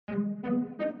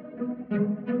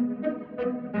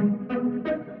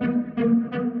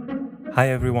Hi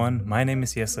everyone, my name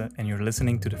is Jesse and you're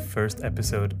listening to the first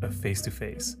episode of Face to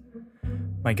Face.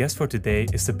 My guest for today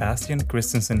is Sebastian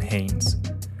Christensen Haynes.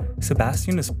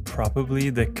 Sebastian is probably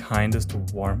the kindest,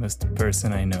 warmest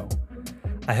person I know.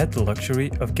 I had the luxury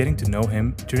of getting to know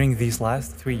him during these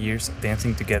last 3 years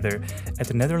dancing together at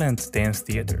the Netherlands Dance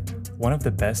Theater, one of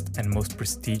the best and most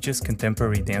prestigious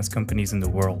contemporary dance companies in the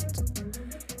world.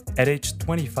 At age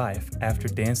 25, after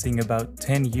dancing about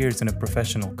 10 years in a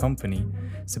professional company,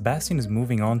 Sebastian is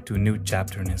moving on to a new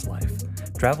chapter in his life,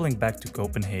 traveling back to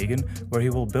Copenhagen where he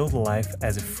will build a life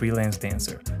as a freelance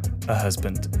dancer, a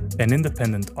husband, an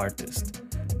independent artist.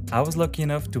 I was lucky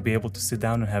enough to be able to sit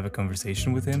down and have a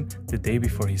conversation with him the day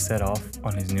before he set off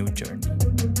on his new journey.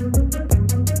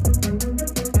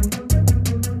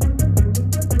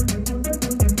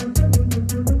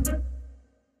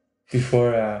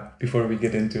 Before we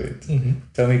get into it,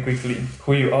 tell me quickly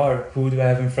who you are. Who do I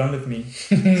have in front of me?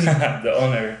 The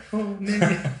honor. Oh,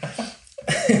 maybe.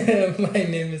 My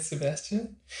name is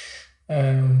Sebastian.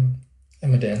 I'm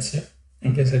a dancer. I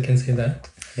guess I can say that.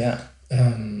 Yeah.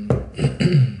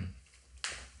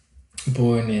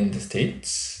 Born in the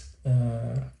States.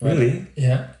 Really?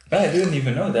 Yeah. I didn't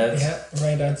even know that. Yeah,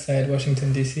 right outside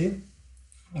Washington, D.C.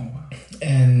 Oh, wow.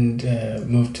 And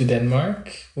moved to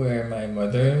Denmark, where my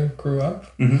mother grew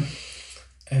up. Mm-hmm.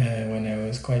 When I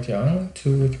was quite young,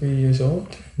 2 or 3 years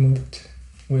old, moved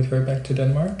with her back to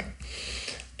Denmark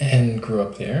and grew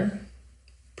up there.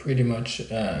 Pretty much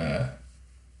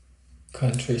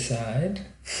countryside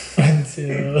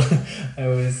until I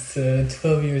was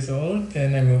 12 years old.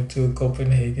 Then I moved to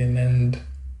Copenhagen and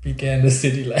began the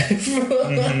city life.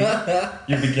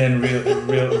 You began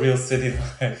real city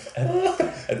life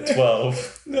at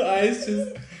 12. The eyes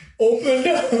just opened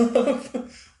up.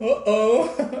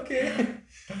 Okay.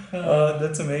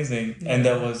 That's amazing. And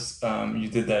that was you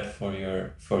did that for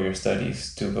your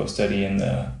studies, to go study in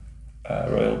the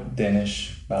Royal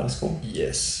Danish Ballet School.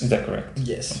 Yes. Is that correct?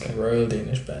 Yes. Okay. Royal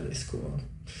Danish Ballet School.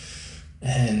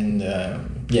 And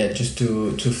just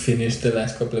to finish the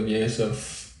last couple of years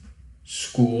of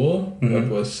school, what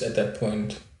was at that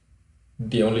point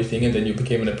the only thing, and then you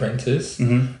became an apprentice.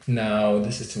 Now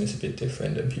the system is a bit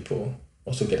different, and people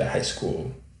also get a high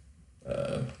school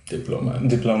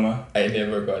diploma. I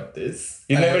never got this.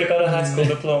 You never got a high school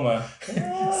diploma.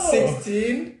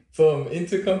 16, boom,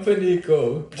 intercompany,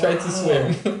 go try to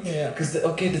swim. Yeah.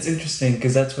 That's interesting,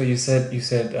 because that's what you said. You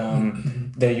said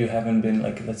that you haven't been,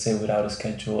 like, let's say, without a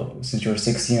schedule since you were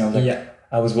 16. I was like, Yeah.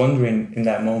 I was wondering in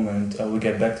that moment, we'll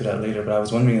get back to that later, but I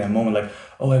was wondering in that moment, like,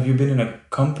 oh, have you been in a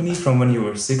company from when you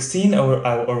were 16, or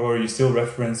were you still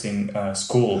referencing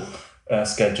school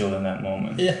schedule in that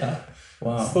moment? Yeah.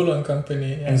 Wow. Full on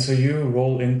company. Yeah. And so you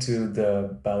roll into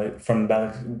the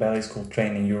ballet school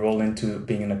training, you roll into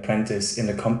being an apprentice in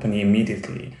the company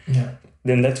immediately. Yeah.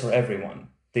 Then that's for everyone.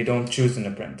 They don't choose an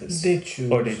apprentice. They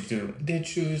choose. Or they do. They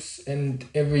choose, and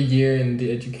every year in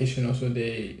the education also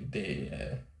they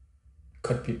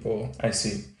cut people. I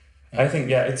see. I think,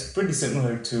 it's pretty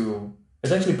similar to...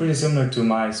 It's actually pretty similar to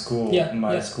my school.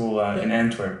 School in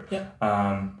Antwerp. Yeah.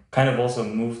 Kind of also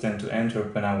moved into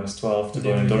Antwerp when I was 12 to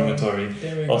There go in we go. dormitory.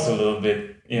 There we Also go. a little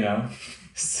bit,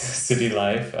 city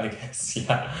life, I guess.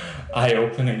 Yeah,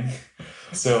 eye-opening.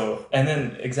 So, and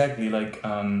then exactly like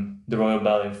the Royal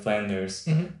Ballet Flanders,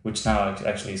 which now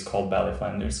actually is called Ballet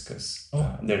Flanders, because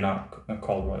they're not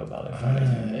called Royal Ballet Flanders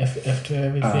anymore. After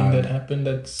everything that happened,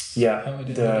 that's how it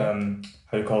is.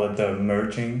 How you call it, the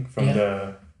merging from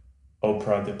the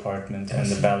opera department and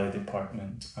the ballet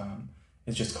department.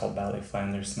 It's just called Ballet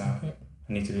Flanders now. Okay.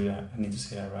 I need to do that. I need to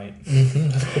say that right.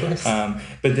 Of course.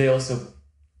 But they also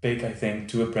pick, I think,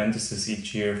 2 apprentices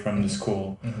each year from the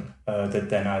school that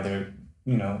then either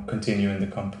continue in the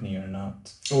company or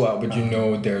not. Oh wow!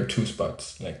 But there are 2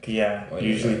 spots. Like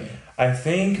Usually. I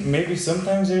think maybe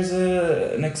sometimes there's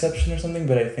an exception or something,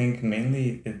 but I think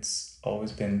mainly it's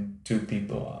always been 2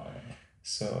 people. Wow.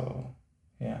 So,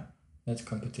 yeah. That's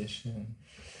competition.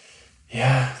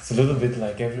 Yeah, it's a little bit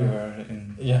like everywhere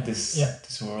in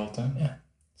this world. Huh? Yeah.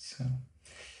 So,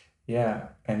 yeah,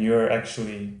 and you're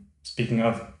actually, speaking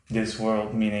of this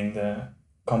world, meaning the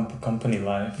company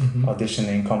life,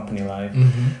 auditioning company life,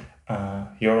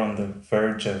 you're on the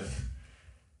verge of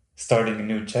starting a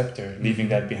new chapter, leaving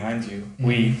that behind you.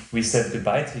 We said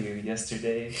goodbye to you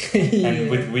yesterday, and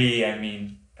with we, I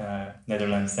mean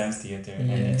Netherlands Dance Theater,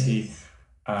 NET.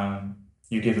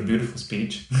 You gave a beautiful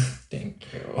speech. Thank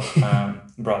you.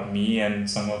 Brought me and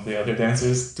some of the other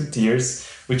dancers to tears,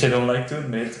 which I don't like to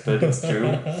admit, but it's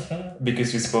true,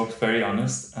 because you spoke very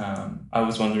honest. I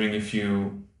was wondering if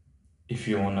you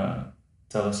want to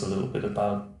tell us a little bit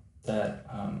about that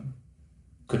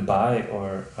goodbye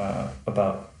or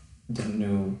about the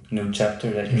new chapter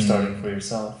that you're starting for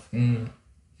yourself?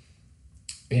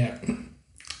 Yeah.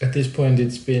 At this point,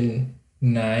 it's been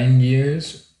 9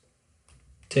 years,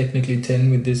 technically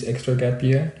 10 with this extra gap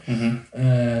year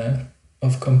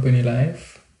of company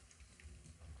life.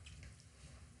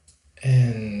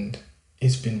 And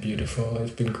it's been beautiful.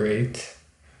 It's been great,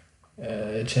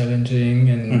 challenging,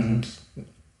 and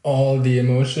all the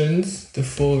emotions, the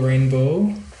full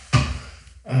rainbow.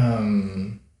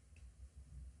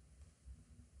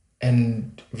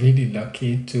 And really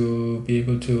lucky to be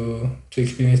able to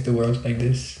experience the world like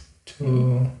this,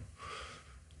 to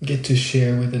get to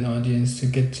share with an audience, to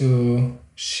get to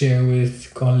share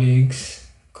with colleagues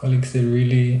that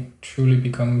really truly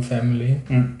become family.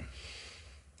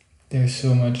 There's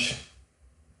so much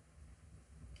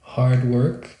hard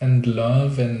work and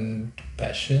love and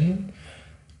passion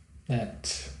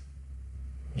that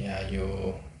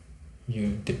you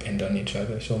depend on each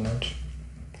other so much.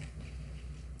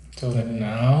 But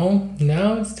now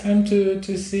it's time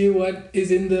to see what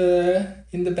is in the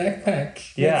backpack.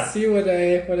 Let's see what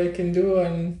I can do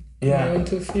on my own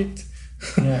 2 feet.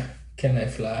 Yeah. Can I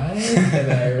fly? Can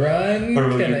I run?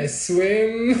 Can I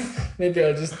swim? Maybe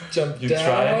I'll just jump down. You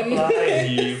try and fly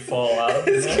and you fall out.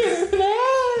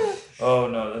 Oh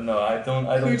no! I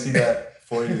don't see that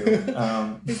for you.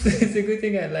 It's a good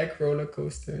thing I like roller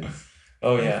coasters.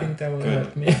 Oh yeah, I think that will good.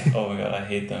 help me. Oh my god, I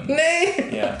hate them.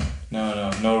 Nay. Yeah,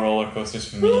 no roller coasters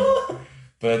for me.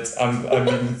 But I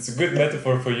mean, it's a good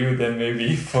metaphor for you then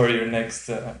maybe for your next.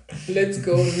 Let's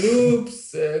go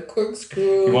loops,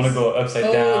 corkscrews. You want to go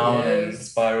upside down and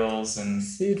spirals and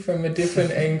see it from a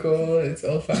different angle. It's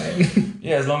all fine.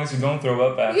 Yeah, as long as you don't throw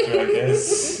up after, I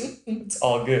guess it's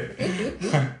all good.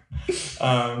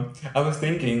 I was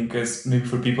thinking because maybe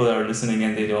for people that are listening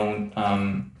and they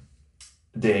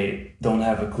don't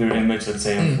have a clear image, let's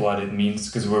say, of what it means,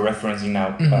 because we're referencing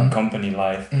now company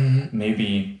life.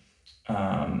 Maybe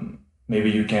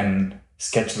you can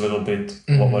sketch a little bit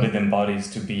what it embodies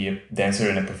to be a dancer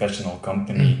in a professional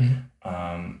company,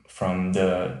 from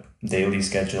the daily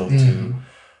schedule to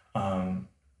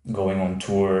going on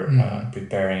tour,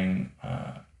 preparing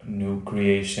new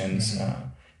creations.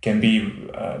 Can be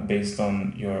based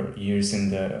on your years in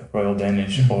the Royal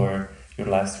Danish or your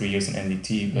last 3 years in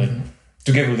NDT, but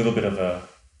to give a little bit of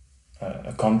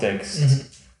a context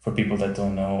for people that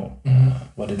don't know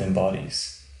what it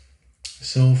embodies.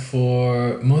 So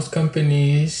for most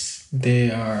companies,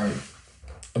 they are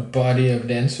a body of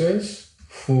dancers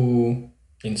who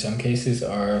in some cases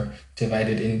are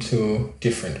divided into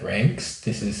different ranks.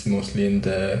 This is mostly in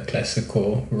the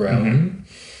classical realm.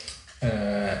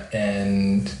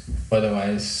 And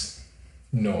otherwise,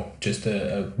 no, just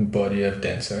a body of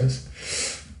dancers.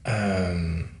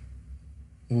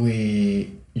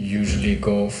 We usually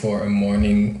go for a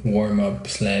morning warm-up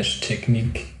 /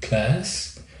 technique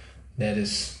class that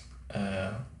is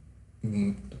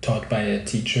taught by a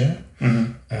teacher.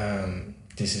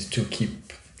 This is to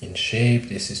keep in shape,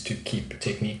 this is to keep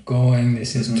technique going,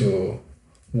 this is to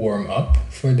warm up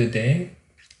for the day.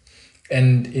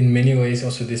 And in many ways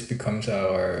also this becomes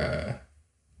our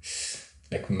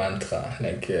like mantra,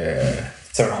 like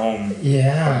it's our home.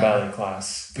 Yeah, our ballet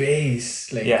class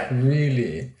base, like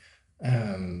really.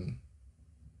 And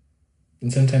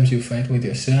sometimes you fight with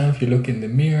yourself, you look in the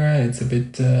mirror, it's a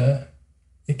bit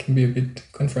it can be a bit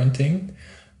confronting,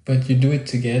 but you do it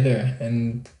together,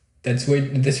 and that's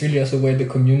really also where the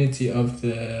community of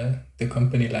the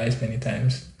company lies many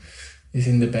times, is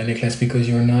in the ballet class, because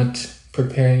you're not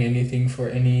preparing anything for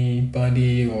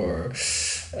anybody, or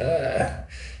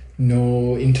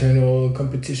no internal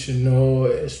competition,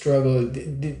 no struggle.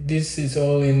 This is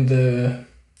all in the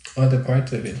other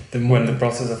part of it. When the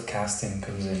process of casting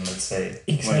comes in, let's say.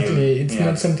 Exactly. It's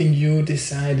not something you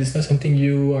decide. It's not something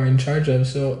you are in charge of.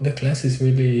 So the class is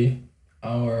really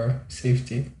our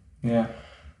safety. Yeah.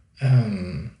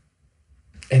 And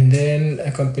then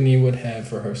a company would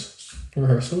have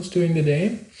rehearsals during the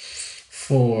day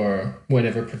for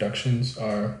whatever productions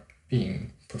are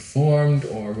being performed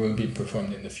or will be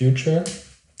performed in the future.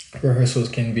 Rehearsals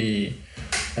can be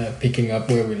picking up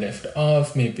where we left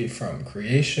off, maybe from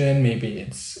creation, maybe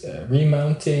it's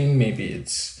remounting, maybe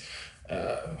it's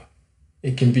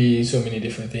it can be so many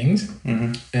different things.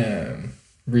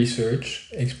 Research,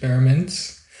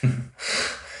 experiments.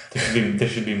 There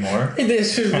should be more. There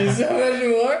should be so much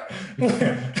more.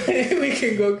 We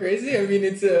can go crazy. I mean,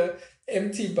 it's a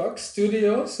empty box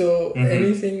studio, so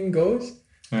anything goes.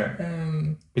 Yeah.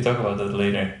 We talk about that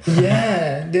later.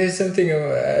 Yeah, there's something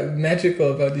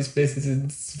magical about these places.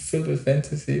 It's filled with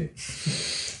fantasy.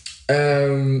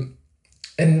 And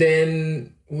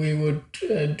then we would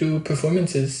do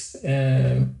performances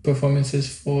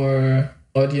for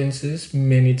audiences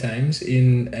many times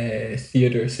in a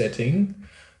theater setting.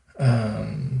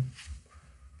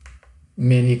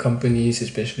 Many companies,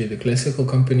 especially the classical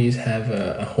companies, have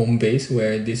a home base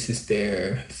where this is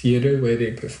their theater where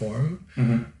they perform.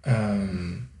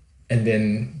 And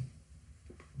then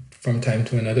from time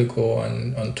to another go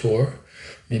on tour,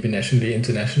 maybe nationally,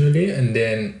 internationally. And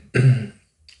then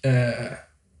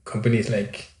companies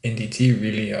like NDT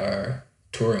really are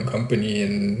touring company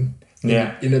in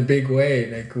a big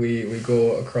way. Like we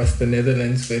go across the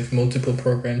Netherlands with multiple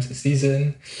programs a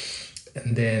season,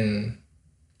 and then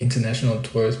international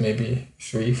tours maybe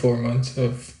 3-4 months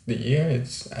of the year.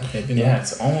 It's maybe not.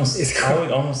 It's almost. I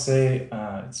would almost say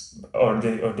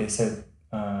they said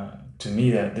to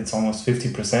me that it's almost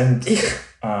 50%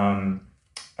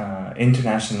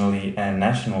 internationally and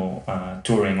national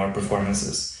touring or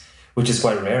performances, which is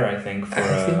quite rare, I think,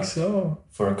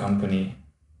 for a company.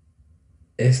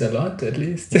 It's a lot, at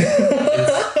least. It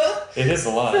is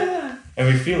a lot, and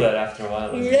we feel that after a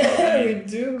while. We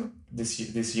do.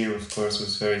 This year, of course,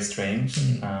 was very strange.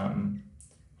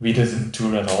 We didn't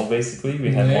tour at all. Basically,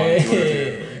 we had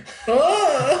one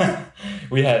tour.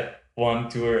 We had one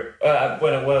tour.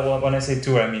 When I say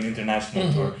tour, I mean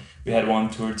international tour. We had one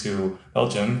tour to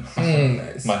Belgium,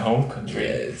 nice. My home country.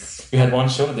 Yes. We had one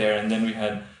show there, and then we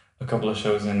had a couple of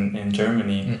shows in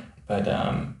Germany. But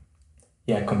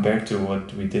compared to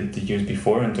what we did the years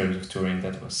before in terms of touring,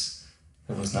 that was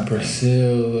nothing.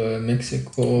 Brazil,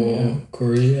 Mexico,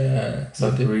 Korea,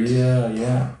 South Korea,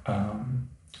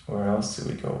 where else did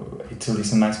we go? Italy,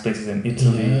 some nice places in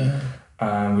Italy.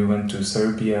 We went to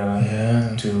Serbia,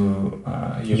 to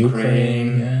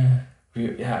Ukraine.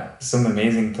 Some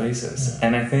amazing places.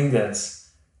 And I think because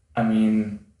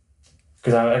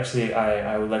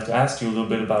I would like to ask you a little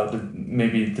bit about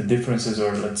maybe the differences,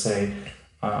 or let's say,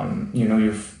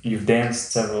 you've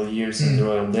danced several years in the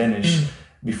Royal Danish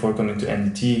before coming to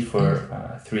NDT for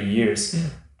 3 years,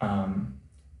 and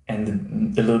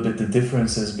a little bit the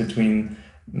differences between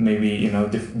maybe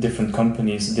different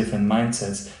companies, different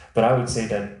mindsets. But I would say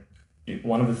that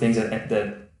one of the things that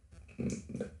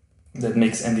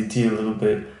makes NDT a little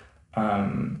bit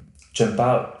jump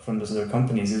out from those other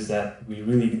companies is that we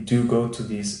really do go to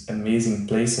these amazing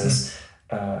places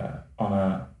on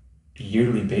a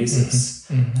yearly basis.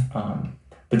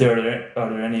 But are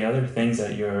there any other things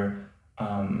that you're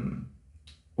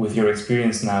with your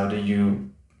experience now that you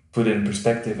put in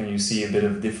perspective and you see a bit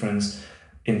of difference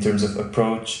in terms of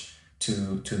approach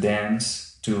to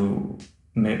dance, to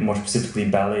more specifically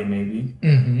ballet maybe,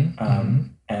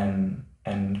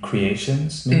 and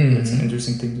creations? Maybe that's an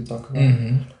interesting thing to talk about.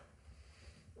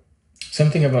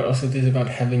 Something about also this about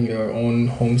having your own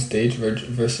home stage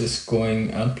versus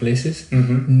going out places,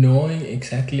 knowing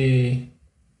exactly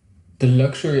the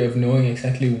luxury of knowing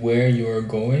exactly where you're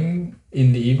going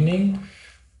in the evening,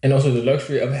 and also the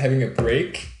luxury of having a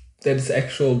break that is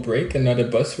actual break and not a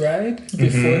bus ride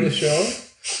before the show,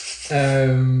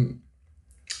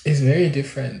 is very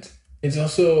different. It's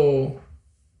also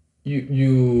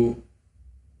you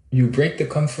break the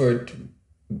comfort,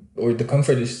 or the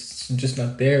comfort is just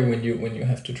not there when you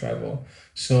have to travel.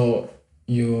 So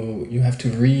you have to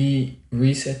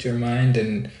reset your mind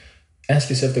and ask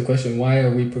yourself the question, why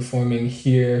are we performing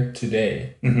here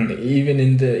today? Even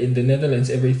in the Netherlands,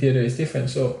 every theater is different.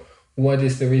 So what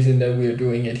is the reason that we're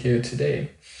doing it here today?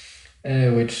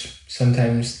 Which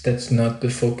sometimes that's not the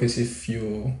focus if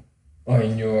you are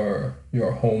in your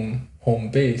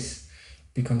home base.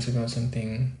 It becomes about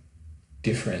something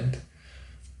different.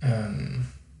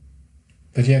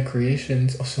 But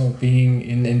creations, also being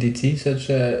in NDT, such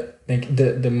a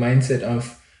the mindset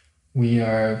of we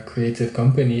are a creative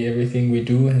company. Everything we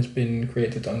do has been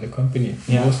created on the company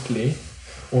mostly,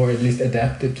 or at least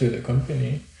adapted to the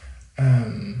company.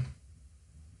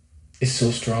 Is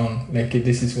so strong.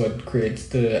 This is what creates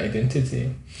the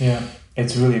identity. Yeah,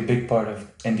 it's really a big part of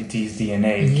NDT's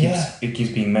DNA. It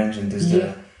keeps being mentioned.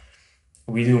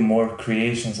 We do more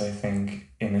creations, I think,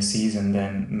 in a season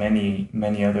than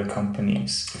many other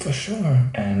companies. For sure.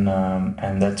 And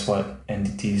that's what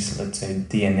NDT's, let's say,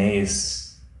 DNA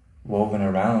is woven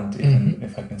around, even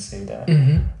if I can say that.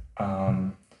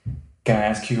 Can I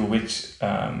ask you which,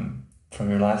 from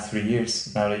your last 3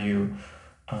 years, now that you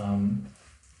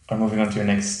are moving on to your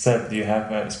next step, do you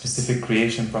have a specific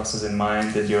creation process in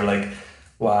mind that you're like,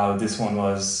 wow, this one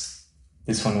was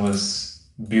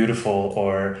beautiful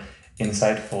or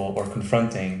insightful or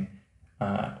confronting,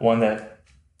 one that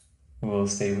will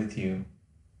stay with you?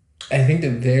 I think the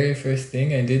very first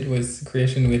thing I did was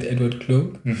creation with Edward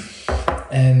Klug.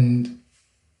 And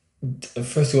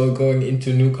first of all, going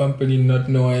into a new company, not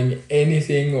knowing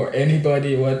anything or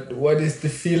anybody, what is the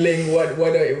feeling, what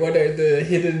are the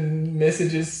hidden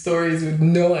messages, stories, with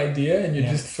no idea, and you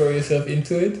just throw yourself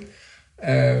into it.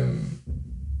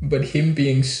 But him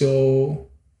being so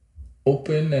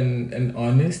open and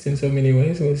honest in so many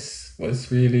ways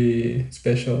was really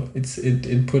special.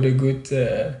 It put a good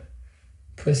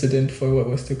precedent for what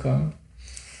was to come.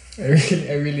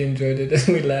 I really enjoyed it,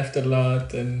 and we laughed a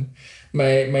lot, and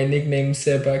my nickname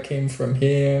Seba came from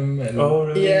him. And oh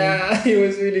really? Yeah, he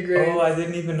was really great. Oh, I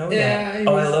didn't even know that. I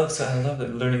love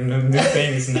it, learning new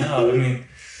things now. I mean,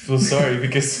 feel sorry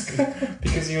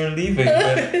because you're leaving,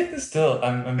 but still,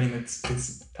 I mean, it's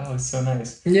so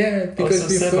nice. Yeah, because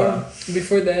also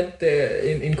before that,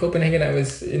 in Copenhagen, I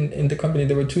was in the company.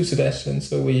 There were two Sebastians,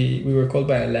 so we were called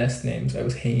by our last names. I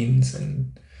was Haynes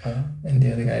and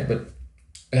the other guy,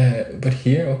 but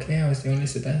here, okay, I was the only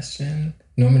Sebastian.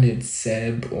 Normally it's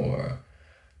Seb, or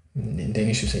in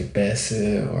Danish you say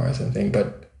Basse or something,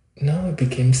 but no, it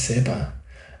became Seba.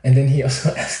 And then he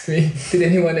also asked me, did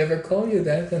anyone ever call you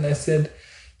that? And I said,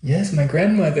 yes, my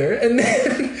grandmother. And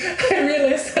then I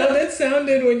realized how that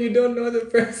sounded when you don't know the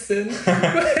person.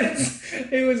 But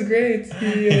it was great.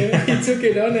 He took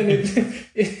it on, and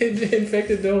it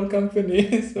infected the whole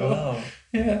company. So, wow.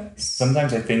 Yeah.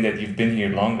 Sometimes I think that you've been here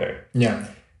longer. Yeah.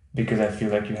 Because I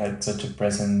feel like you had such a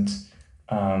presence,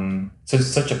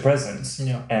 such a presence,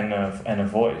 and a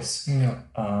voice. Yeah.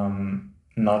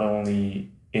 Not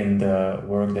only in the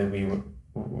work that we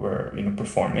were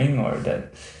performing, or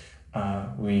that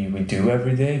we do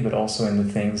every day, but also in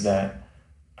the things that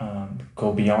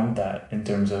go beyond that, in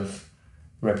terms of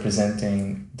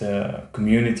representing the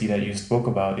community that you spoke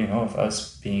about. Of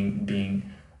us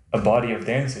being a body of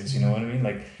dancers. You know what I mean?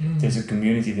 Like there's a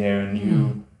community there, and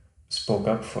you spoke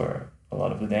up for a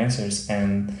lot of the dancers,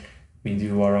 and we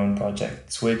do our own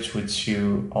project Switch, which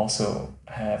you also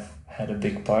have had a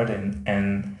big part in,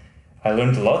 and I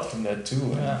learned a lot from that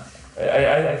too. Yeah.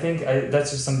 I think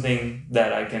that's just something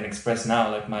that I can express now,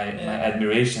 like my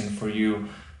admiration for you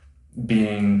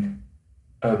being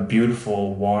a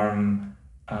beautiful, warm,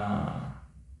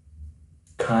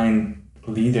 kind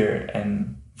leader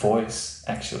and voice,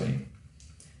 actually.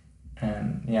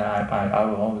 And I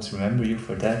will always remember you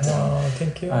for that. Oh,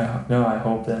 thank you. I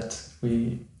hope that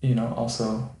we,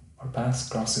 also our paths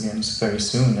cross again very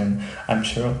soon, and I'm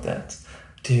sure of that.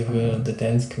 They will. The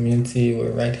dance community,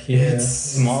 we're right here. It's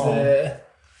small.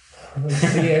 We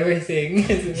see everything.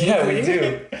 Yeah, we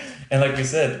do. And like we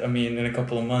said, I mean, in a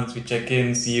couple of months, we check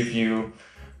in, see if you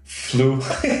flew.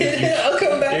 I'll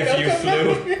come back. If you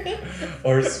flew,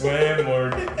 or swim,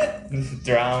 or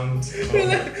drowned.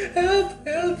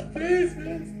 Help, please.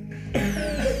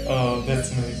 Oh,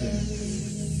 that's amazing.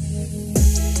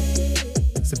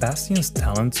 Sebastian's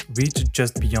talents reach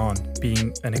just beyond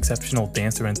being an exceptional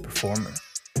dancer and performer.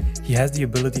 He has the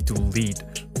ability to lead,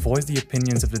 voice the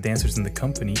opinions of the dancers in the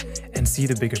company, and see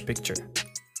the bigger picture.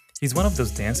 He's one of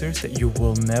those dancers that you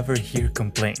will never hear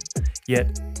complain,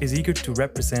 yet is eager to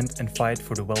represent and fight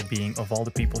for the well-being of all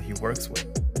the people he works with.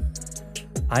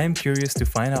 I am curious to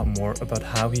find out more about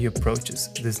how he approaches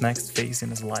this next phase in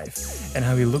his life, and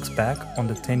how he looks back on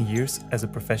the 10 years as a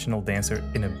professional dancer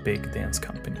in a big dance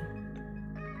company.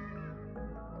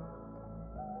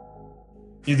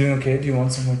 You doing okay? Do you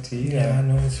want some more tea? Yeah,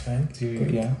 no, it's fine.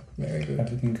 Yeah? Very good.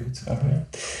 Everything good? Alright.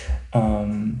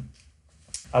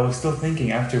 I was still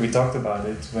thinking, after we talked about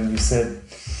it, when you said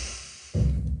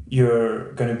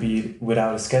you're going to be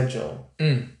without a schedule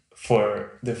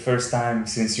for the first time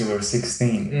since you were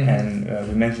 16, and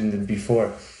we mentioned it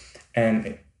before,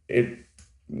 and it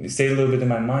stayed a little bit in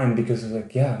my mind, because it was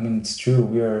like, yeah, I mean, it's true.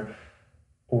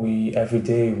 We every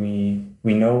day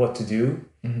we know what to do,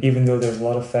 even though there's a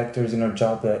lot of factors in our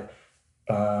job that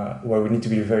where we need to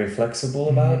be very flexible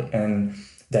about, and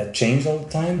that change all the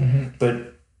time. But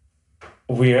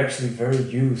we're actually very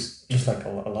used, just like a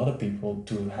lot of people,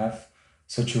 to have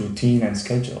such a routine and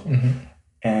schedule.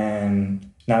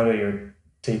 And now that you're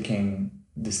taking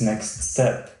this next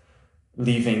step,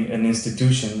 leaving an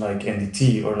institution like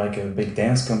NDT or like a big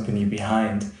dance company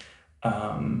behind,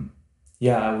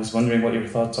 I was wondering what your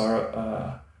thoughts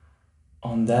are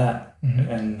on that,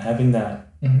 and having that,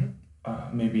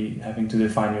 maybe having to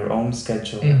define your own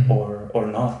schedule or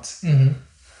not.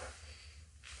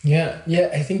 Yeah,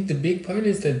 I think the big part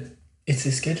is that it's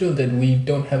a schedule that we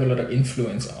don't have a lot of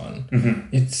influence on.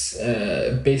 It's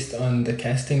based on the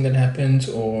casting that happens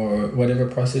or whatever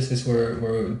processes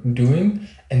we're doing,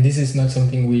 and this is not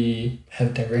something we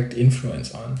have direct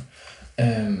influence on.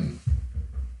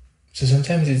 So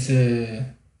sometimes it's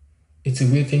a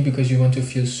weird thing, because you want to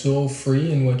feel so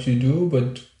free in what you do,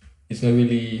 but it's not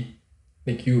really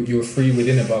like you're free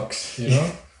within a box, you know,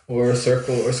 or a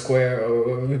circle or square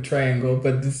or a triangle,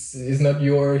 but this is not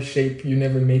your shape. You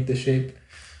never made the shape.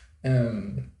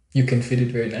 You can fit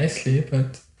it very nicely,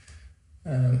 but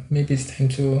maybe it's time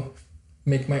to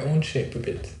make my own shape a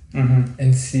bit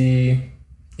and see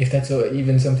if that's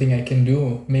even something I can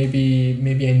do.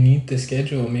 Maybe I need the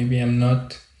schedule. Maybe I'm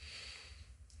not.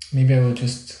 Maybe I will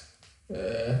just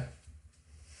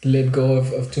let go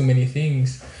of too many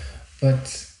things.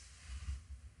 But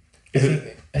I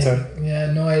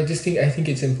think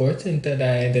it's important that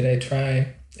I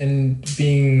try. And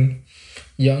being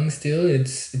young still,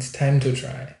 it's time to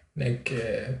try. Like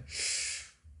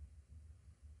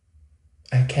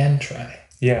I can try.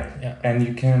 Yeah. And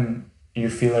you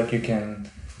feel like you can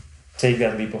take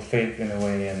that leap of faith in a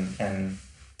way and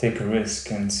take a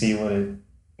risk and see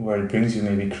where it brings you,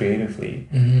 maybe creatively.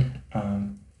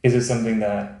 Is it something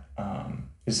that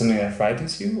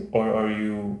frightens you, or are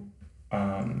you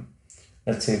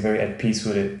let's say very at peace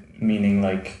with it, meaning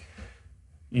like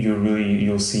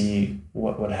you'll see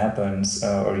what happens,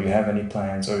 or you have any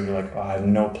plans, or you're like, oh, I have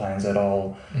no plans at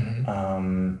all?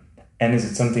 And is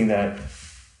it something that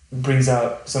brings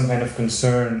out some kind of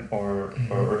concern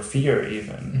or fear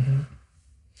even?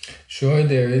 Sure,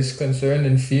 there is concern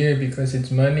and fear because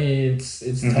it's money,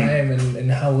 it's time,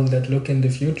 and how will that look in the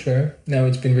future? Now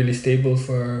it's been really stable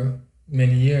for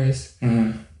many years.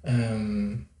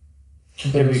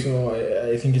 But also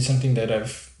I think it's something that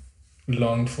I've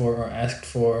longed for or asked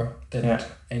for.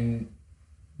 And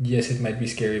yes, it might be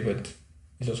scary, but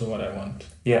it's also what I want.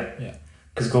 Yeah.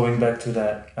 Because going back to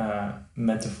that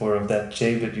metaphor of that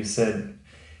shape that you said,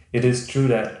 it is true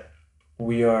that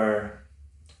we are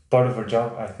part of our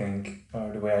job, I think,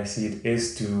 or the way I see it,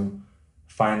 is to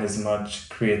find as much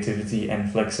creativity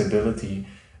and flexibility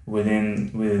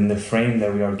within the frame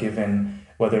that we are given,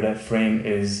 whether that frame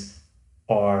is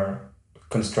our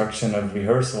construction of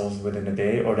rehearsals within a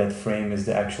day or that frame is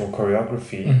the actual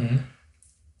choreography.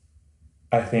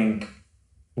 I think,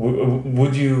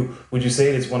 would you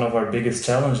say it's one of our biggest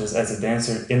challenges as a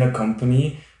dancer in a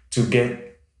company to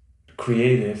get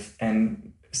creative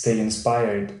and stay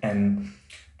inspired and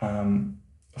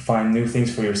find new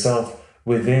things for yourself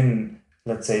within,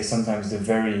 let's say, sometimes the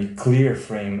very clear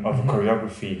frame of a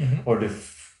choreography or the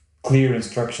clear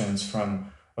instructions from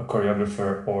a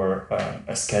choreographer or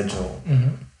a schedule?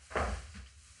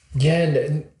 Yeah,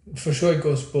 and for sure it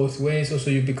goes both ways.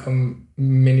 Also, you become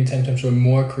many times, I'm sure,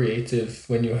 more creative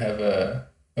when you have a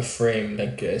frame.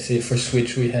 Like say for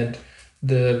Switch we had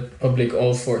the public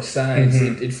all four sides.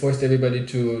 It forced everybody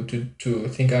to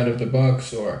think out of the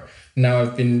box. Or now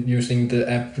I've been using the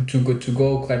app Too Good To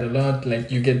Go quite a lot.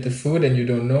 Like you get the food and you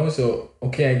don't know, so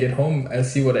okay, I get home, I'll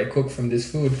see what I cook from this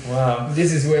food. Wow.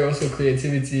 This is where also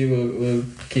creativity will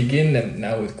kick in. And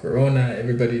now with Corona,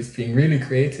 everybody's being really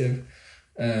creative.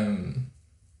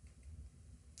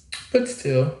 But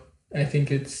still, I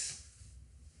think it's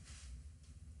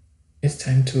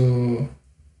time to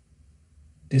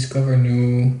discover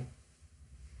new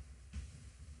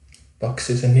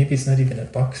boxes. And maybe it's not even a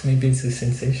box, maybe it's a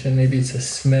sensation, maybe it's a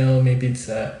smell, maybe it's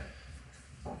a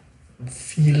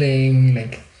feeling.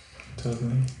 Like,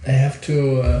 totally, I have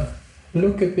to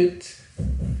look a bit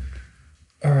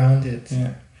around it.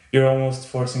 Yeah, you're almost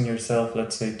forcing yourself,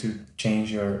 let's say, to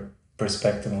change your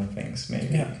perspective on things,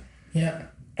 maybe. Yeah.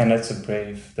 And that's a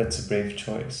brave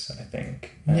choice, I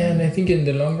think. And I think in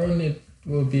the long run it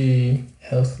will be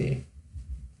healthy.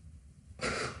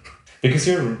 Because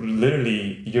you're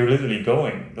literally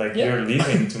going, like you're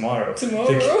leaving tomorrow.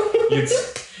 Like,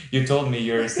 you told me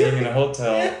you're staying in a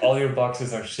hotel, all your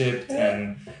boxes are shipped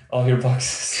and all your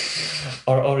boxes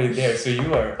are already there. So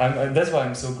you are, that's why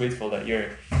I'm so grateful that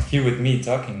you're here with me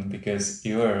talking, because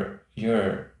you're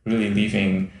really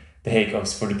leaving The Hague.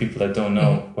 For the people that don't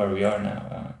know where we are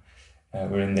now,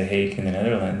 we're in The Hague in the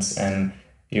Netherlands, and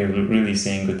you're really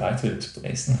saying goodbye to this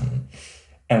place now.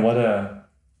 And what a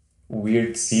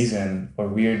weird season or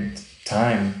weird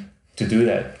time to do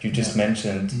that. You just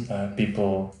mentioned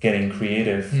people getting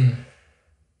creative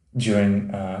during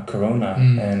Corona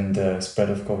and the spread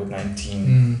of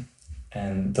COVID-19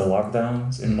 and the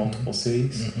lockdowns in multiple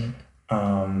cities.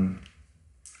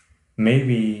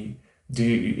 Maybe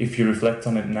if you reflect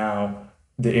on it now,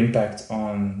 the impact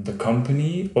on the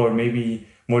company, or maybe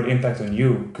more the impact on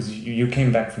you, because you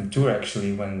came back from tour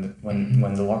actually when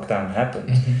the lockdown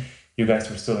happened. You guys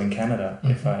were still in Canada,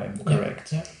 if I'm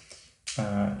correct.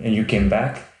 And you came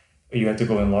back, you had to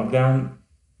go in lockdown.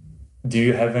 Do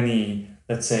you have any,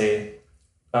 let's say,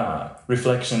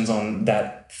 reflections on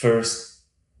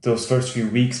those first few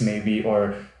weeks maybe,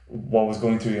 or what was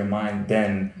going through your mind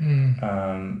then?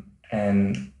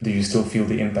 And do you still feel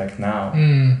the impact now?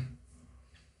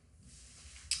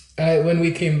 When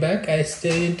we came back, I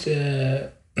stayed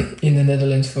in the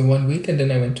Netherlands for 1 week, and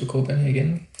then I went to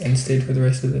Copenhagen and stayed for the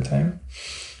rest of the time.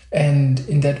 And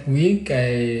in that week,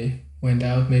 I went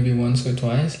out maybe once or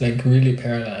twice, like really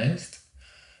paralyzed.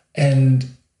 And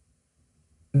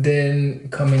then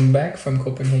coming back from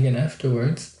Copenhagen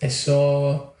afterwards, I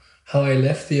saw how I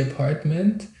left the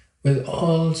apartment with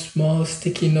all small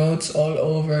sticky notes all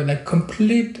over, like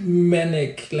complete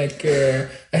manic. Like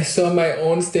I saw my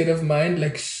own state of mind,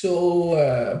 like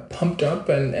so pumped up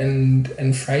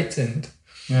and frightened.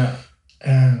 Yeah.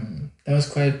 That was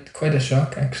quite a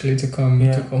shock actually to come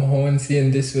home and see,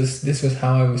 and this was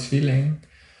how I was feeling.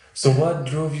 So what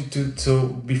drove you to? So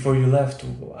before you left,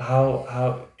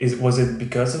 was it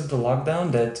because of the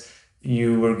lockdown that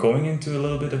you were going into a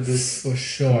little bit of this? For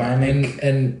sure, manic...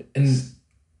 and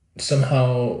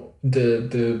somehow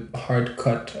the hard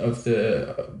cut of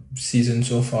the season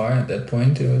so far at that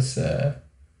point, it was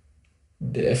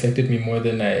it affected me more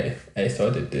than I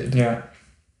thought it did. Yeah.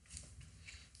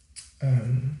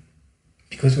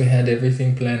 Because we had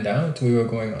everything planned out. We were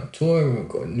going on tour, we were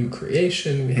going new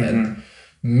creation, we had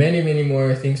many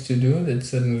more things to do that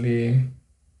suddenly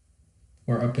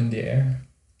were up in the air.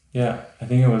 Yeah, I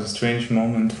think it was a strange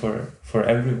moment for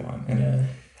everyone. And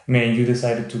I mean, you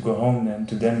decided to go home then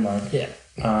to Denmark. Yeah.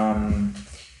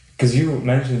 Because you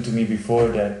mentioned to me before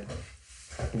that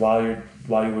while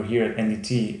you were here at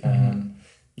NDT,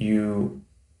 you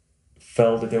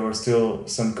felt that there were still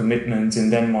some commitments in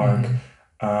Denmark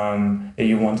that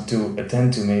you wanted to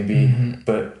attend to maybe,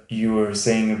 but you were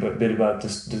saying a bit about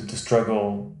the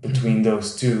struggle between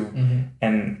those two,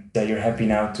 and that you're happy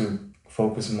now to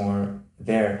focus more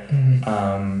there.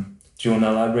 Do you want to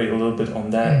elaborate a little bit on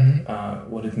that?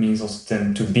 What it means also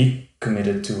then to be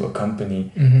committed to a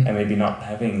company and maybe not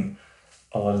having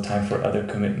a lot of time for other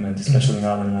commitments, especially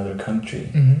not in another country.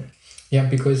 Yeah,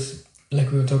 because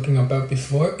like we were talking about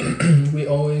before, we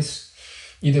always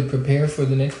either prepare for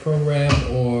the next program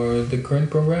or the current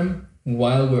program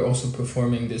while we're also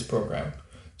performing this program.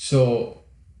 So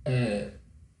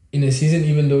in a season,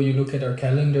 even though you look at our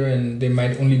calendar and there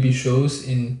might only be shows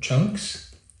in chunks,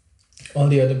 all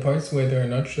the other parts where there are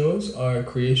not shows are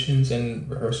creations and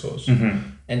rehearsals.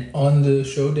 And on the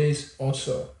show days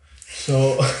also.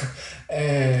 So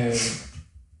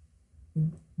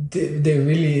there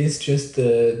really is just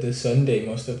the Sunday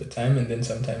most of the time, and then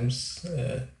sometimes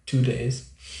 2 days.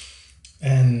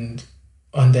 And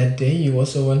on that day, you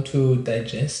also want to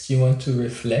digest, you want to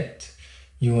reflect,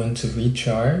 you want to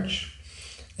recharge,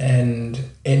 and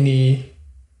any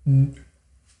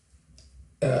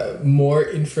more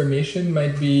information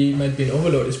might be an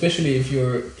overload, especially if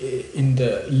you're in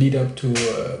the lead up to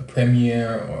a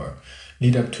premiere or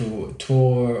lead up to a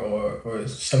tour or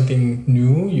something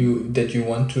new that you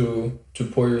want to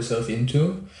pour yourself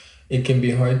into. It can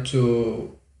be hard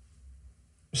to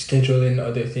schedule in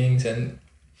other things, and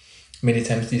many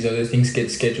times these other things get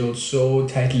scheduled so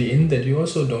tightly in that you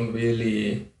also don't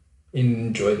really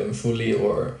enjoy them fully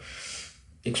or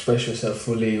express yourself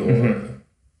fully or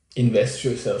invest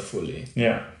yourself fully.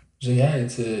 Yeah. So yeah,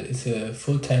 it's a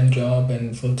full-time job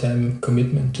and full-time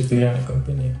commitment to be in a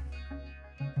company.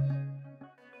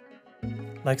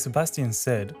 Like Sebastian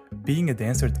said, being a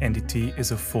dancer at NDT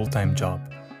is a full-time job.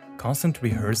 Constant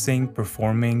rehearsing,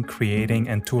 performing, creating,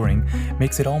 and touring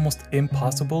makes it almost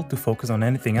impossible to focus on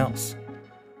anything else.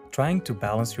 Trying to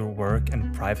balance your work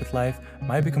and private life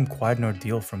might become quite an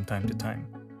ordeal from time to time.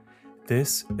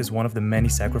 This is one of the many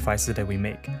sacrifices that we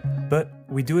make, but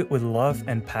we do it with love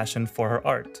and passion for our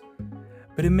art.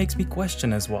 But it makes me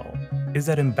question as well, is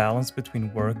that imbalance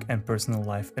between work and personal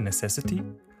life a necessity?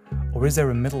 Or is there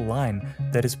a middle line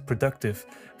that is productive,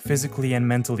 physically and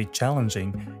mentally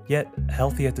challenging, yet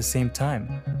healthy at the same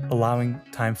time, allowing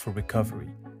time for recovery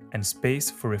and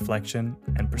space for reflection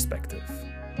and perspective?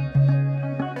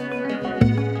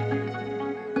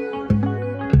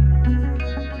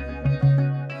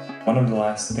 One of the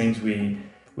last things we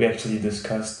actually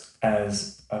discussed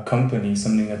as a company,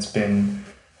 something that's been,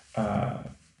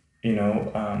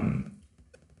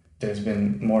 there's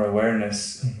been more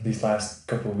awareness these last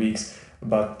couple of weeks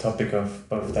about the topic of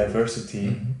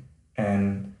diversity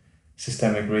and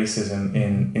systemic racism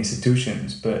in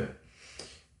institutions. But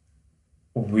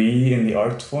we in the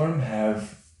art form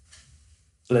have,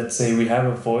 let's say, we have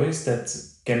a voice that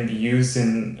can be used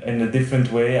in a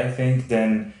different way, I think,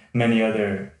 than many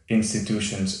other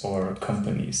institutions or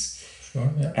companies. Sure,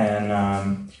 yeah.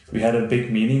 And we had a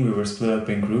big meeting. We were split up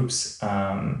in groups.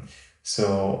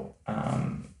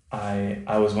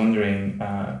 I was wondering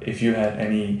if you had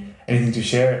any anything to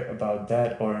share about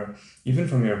that, or even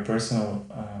from your personal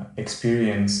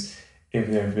experience, if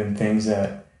there have been things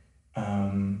that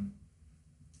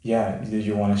that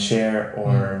you want to share,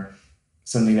 or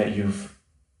something that you've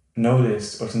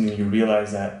noticed, or something you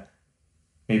realize that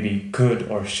maybe could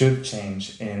or should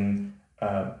change in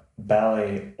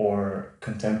ballet or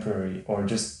contemporary, or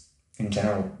just in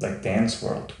general, like dance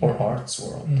world or arts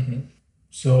world.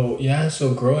 So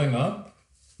growing up,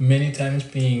 many times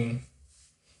being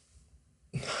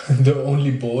the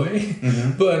only boy,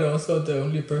 but also the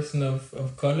only person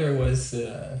of color was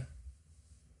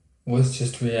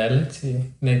just reality.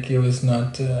 Like, it was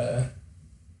not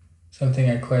something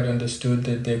I quite understood,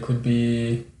 that there could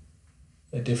be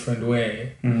a different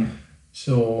way.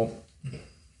 So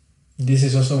this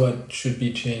is also what should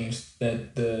be changed,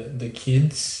 that the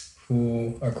kids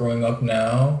who are growing up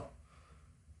now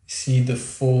see the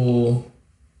full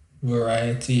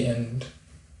variety and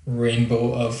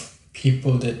rainbow of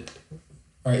people that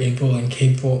are able and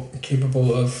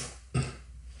capable of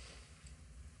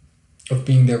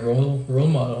being their role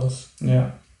models.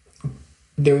 Yeah.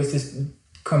 There was this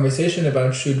conversation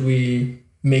about, should we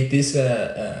make this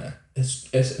a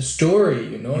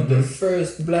story, the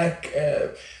first black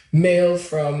male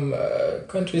from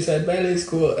Countryside Ballet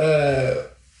School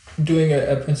doing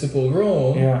a principal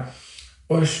role,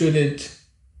 or should it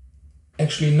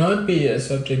actually not be a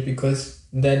subject, because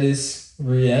that is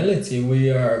reality. We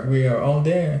are all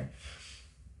there.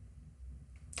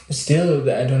 Still,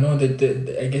 I don't know, that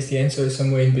I guess the answer is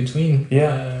somewhere in between.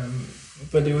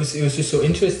 But it was just so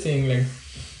interesting. Like,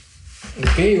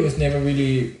 okay, it was never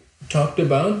really talked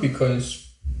about, because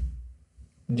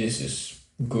this is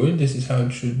good, this is how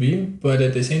it should be. But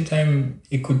at the same time,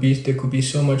 there could be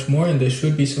so much more, and there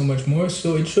should be so much more.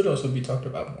 So it should also be talked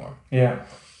about more.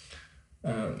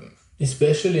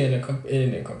 Especially in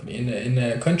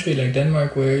a country like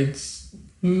Denmark, where it's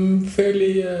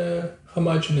fairly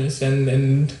homogeneous,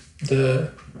 and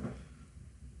the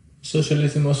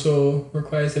socialism also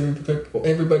requires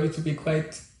everybody to be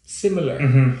quite similar.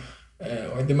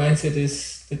 Or the mindset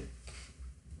is that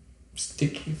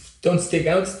don't stick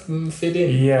out, fit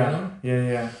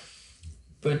in.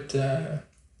 But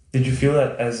did you feel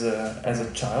that as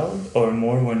a child, or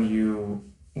more when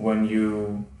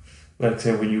you let's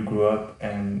say when you grew up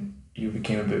and you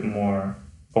became a bit more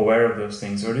aware of those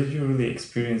things, or did you really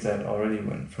experience that already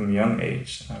from a young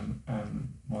age?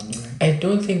 I'm wondering. I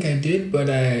don't think I did, but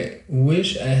I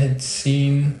wish I had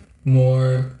seen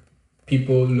more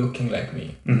people looking like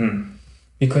me,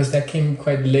 because that came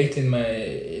quite late in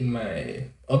my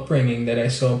upbringing, that I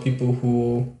saw people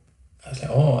who I was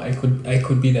like, oh, I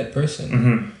could be that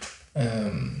person.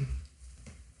 And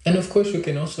of course you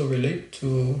can also relate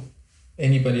to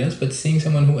anybody else, but seeing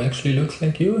someone who actually looks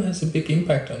like you has a big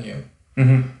impact on you.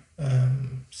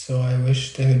 So I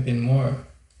wish there had been more,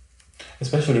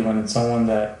 especially when it's someone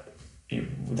that you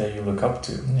look up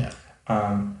to.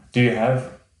 Do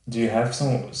you have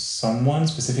someone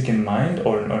specific in mind,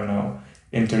 or no,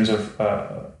 in terms of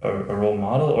a role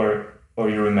model, or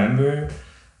you remember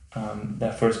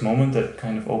that first moment that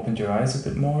kind of opened your eyes a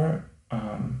bit more?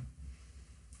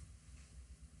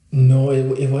 No,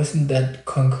 it wasn't that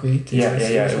concrete.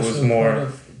 It was more part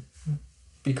of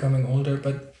becoming older,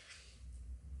 but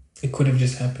it could have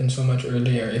just happened so much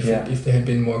earlier if there had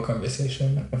been more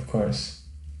conversation. Of course,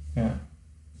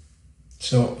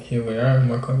 So here we are,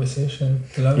 more conversation.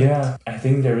 Love it. I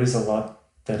think there is a lot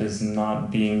that is not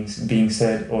being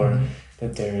said, or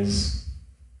that there is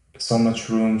so much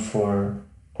room for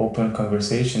open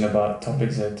conversation about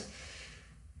topics that.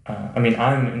 I'm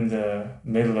in the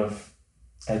middle of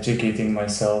educating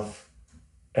myself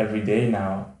every day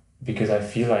now, because I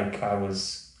feel like I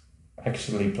was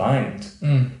actually blind.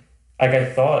 Like, I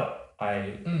thought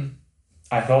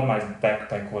my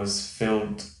backpack was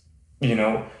filled,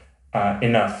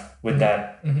 enough with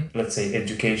that, let's say,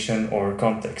 education or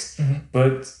context.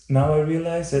 But now I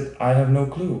realize that I have no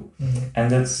clue, and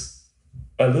that's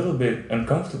a little bit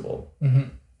uncomfortable.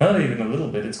 Not even a little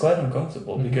bit; it's quite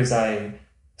uncomfortable, because I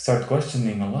start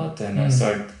questioning a lot, and I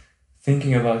start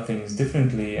thinking about things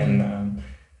differently, and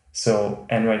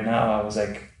and right now I was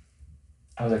like,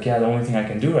 the only thing I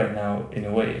can do right now, in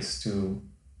a way, is to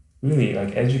really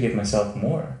educate myself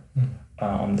more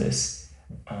on this.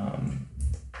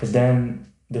 But then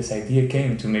this idea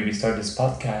came to maybe start this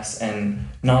podcast, and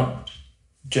not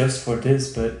just for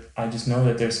this, but I just know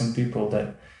that there's some people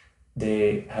that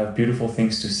they have beautiful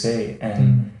things to say,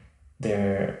 and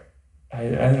they're I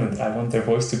don't know, I want their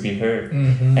voice to be heard,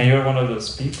 and you're one of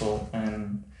those people,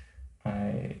 and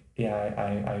I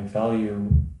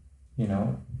value,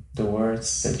 the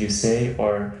words that you say,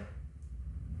 or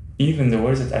even the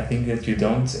words that I think that you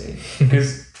don't say,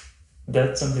 because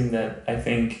that's something that I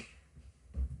think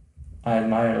I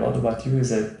admire a lot about you, is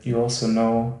that you also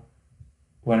know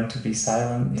when to be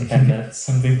silent, and that's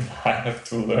something that I have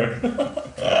to learn.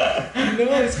 No,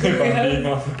 it's good.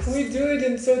 We do it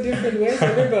in so different ways.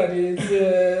 Everybody,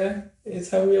 it's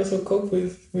how we also cope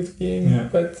with being. Yeah.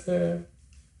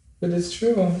 But it's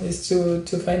true. It's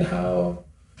to find how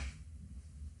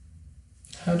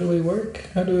do we work?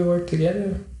 How do we work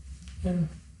together?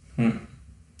 Yeah.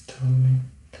 Totally.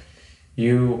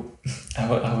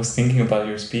 I was thinking about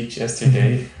your speech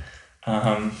yesterday.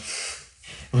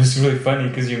 It was really funny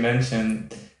because you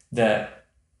mentioned that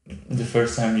the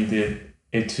first time you did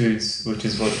Etudes, which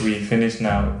is what we finished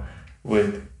now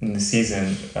with in the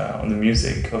season on the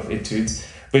music of Etudes,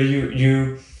 but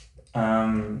you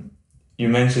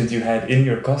mentioned you had in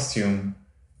your costume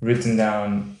written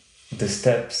down the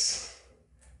steps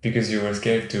because you were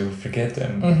scared to forget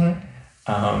them.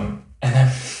 And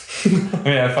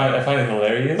I find it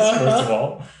hilarious, first of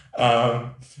all.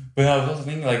 But I was also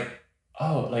thinking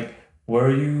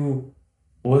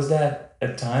was that a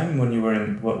time when you were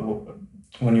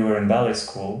in ballet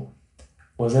school?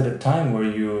 Was that a time where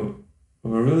you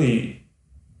were really,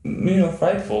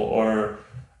 frightful, or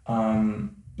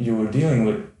you were dealing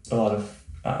with a lot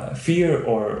of fear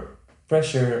or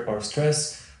pressure or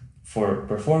stress for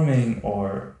performing,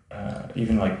 or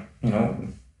even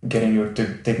getting your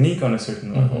technique on a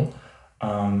certain level?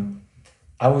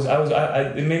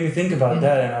 It made me think about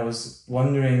that, and I was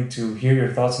wondering to hear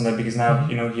your thoughts on that, because now,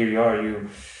 here you are,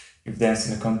 you've danced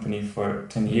in a company for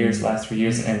 10 years, last 3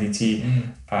 years in NDT,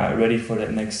 ready for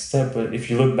that next step. But if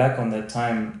you look back on that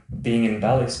time being in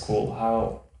ballet school,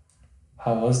 how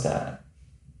was that?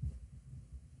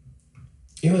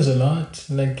 It was a lot.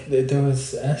 Like, there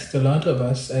was asked a lot of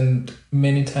us, and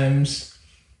many times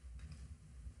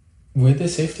with a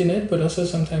safety net, but also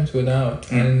sometimes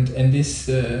without. And this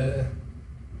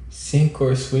sink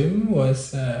or swim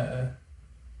was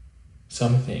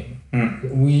something.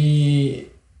 We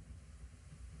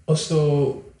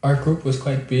also, our group was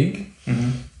quite big.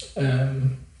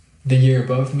 The year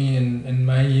above me and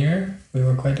my year, we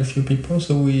were quite a few people,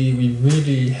 so we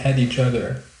really had each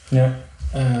other. Yeah.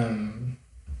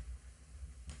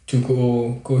 To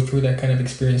go through that kind of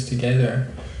experience together.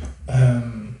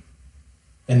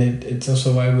 And it's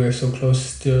also why we're so close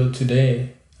still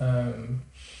today.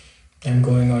 I'm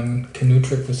going on canoe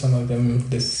trip with some of them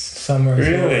this summer.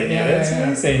 Really? So, That's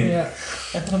amazing. Yeah.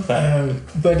 I love that.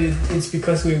 But it's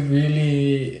because we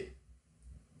really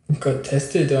got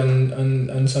tested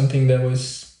on something that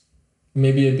was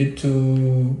maybe a bit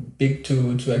too big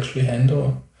to actually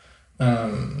handle.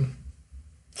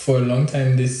 For a long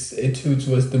time, this Etudes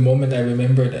was the moment I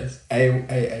remember that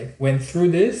I went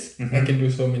through this. I can do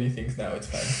so many things now. It's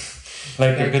fine.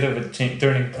 Like a bit of a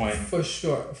turning point. For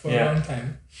sure, for a long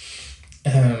time.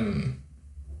 And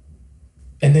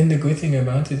then the good thing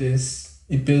about it is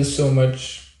it builds so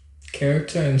much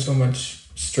character and so much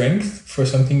strength for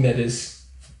something that is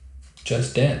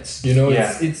just dance.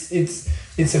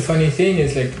 It's a funny thing.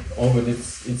 It's like, but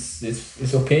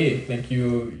it's okay. Like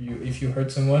you if you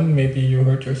hurt someone, maybe you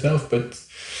hurt yourself, but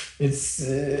it's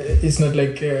not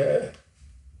like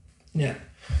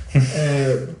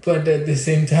but at the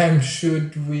same time,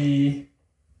 should we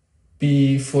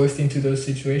be forced into those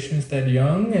situations that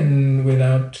young and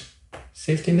without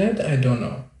safety net? I don't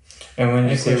know. And when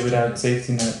you say without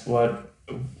safety net,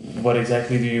 what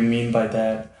exactly do you mean by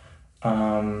that?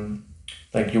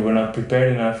 Like you were not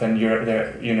prepared enough, and you're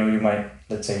there. You might,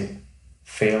 let's say,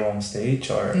 fail on stage,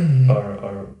 or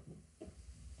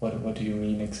what do you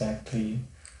mean exactly?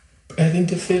 I think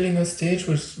the failing on stage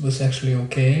was actually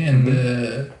okay, and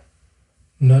the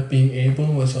not being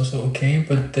able was also okay,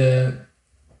 but the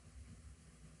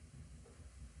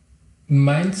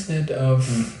mindset of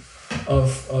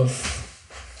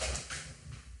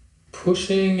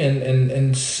pushing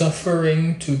and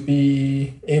suffering to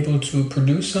be able to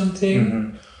produce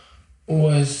something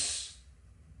was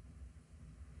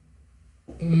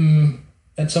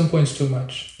at some points too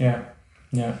much. Yeah.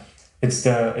 It's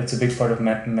a big part of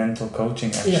mental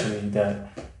coaching, actually, that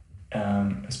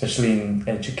especially in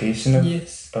education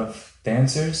of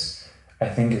dancers, I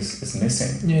think is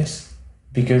missing. Yes.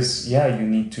 Because you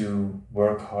need to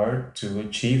work hard to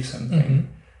achieve something,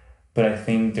 but I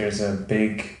think there's a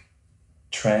big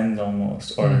trend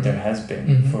almost, or there has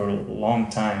been for a long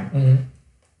time,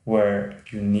 where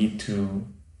you need to,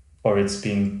 or it's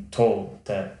being told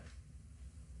that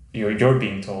you're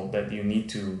being told that you need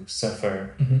to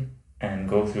suffer and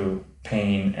go through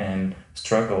pain and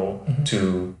struggle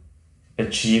to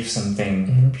achieve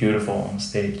something beautiful on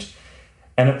stage.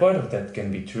 And a part of that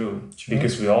can be true,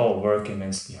 because we all work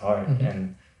immensely hard,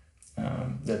 and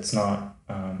that's not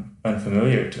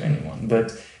unfamiliar to anyone. But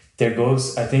there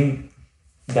goes, I think,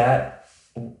 that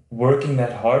working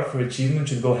that hard for achievement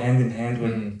should go hand in hand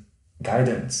with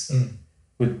guidance,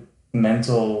 with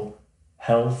mental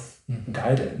health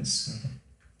guidance,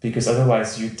 because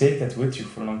otherwise you take that with you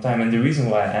for a long time. And the reason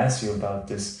why I asked you about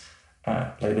this,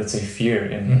 like, let's say, fear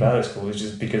in ballet school, is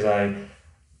just because I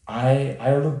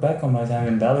look back on my time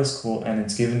in ballet school, and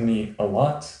it's given me a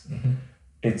lot.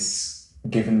 It's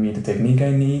given me the technique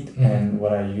I need and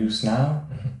what I use now.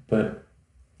 But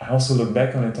I also look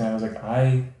back on it and I was like,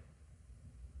 I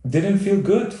didn't feel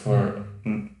good for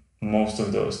most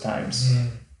of those times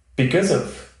because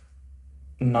of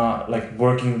not like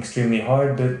working extremely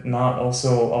hard, but not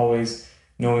also always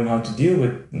knowing how to deal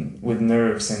with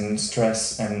nerves and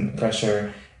stress and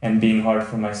pressure, and being hard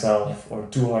for myself or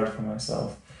too hard for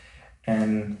myself.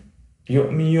 And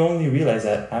you only realize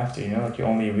that after, like you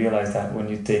only realize that when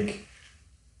you take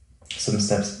some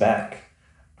steps back.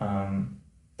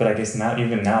 But I guess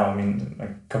even now, I mean, like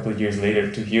a couple of years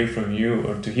later, to hear from you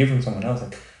or to hear from someone else,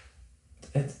 like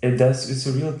it's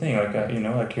a real thing. Like,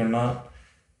 like you're not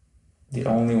the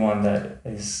only one that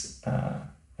is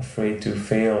afraid to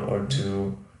fail, or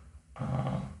to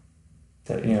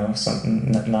that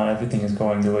not everything is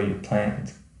going the way you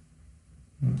planned.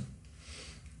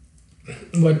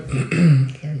 What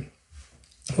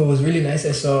was really nice,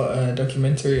 I saw a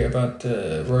documentary about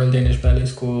the Royal Danish Ballet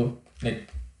School like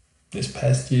this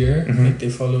past year. Like they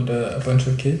followed a bunch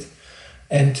of kids,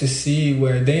 and to see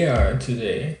where they are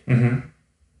today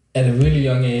at a really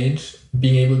young age,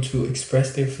 being able to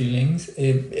express their feelings,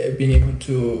 being able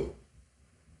to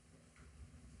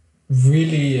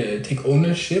really take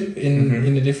ownership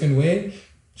in a different way,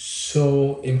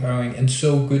 so empowering and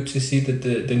so good to see that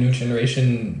the new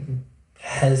generation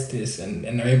has this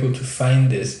and are able to find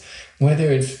this,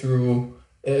 whether it's through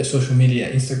social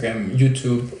media, Instagram,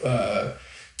 YouTube,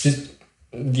 just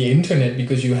the internet,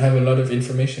 because you have a lot of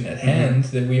information at hand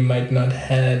that we might not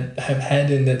have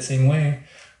had in that same way,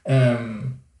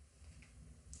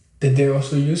 that they're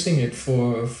also using it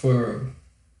for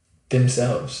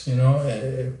themselves,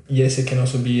 yes, it can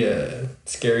also be a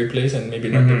scary place and maybe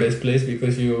not the best place,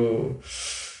 because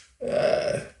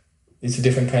it's a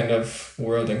different kind of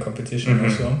world and competition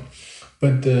also.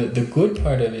 But the good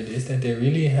part of it is that they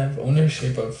really have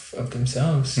ownership of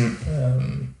themselves.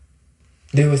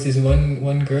 There was this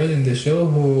one girl in the show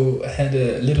who had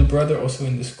a little brother also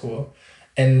in the school,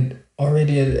 and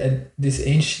already at this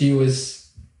age she was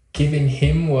giving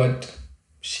him what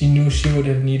she knew she would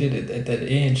have needed at that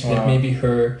age. Wow. That maybe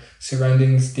her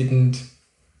surroundings didn't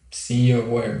see or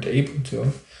weren't able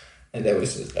to. And that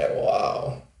was just like,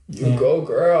 wow, you go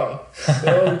girl,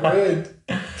 so good.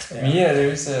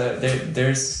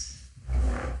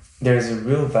 There's a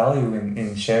real value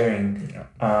in sharing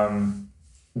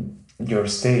your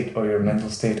state or your mental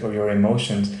state or your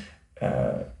emotions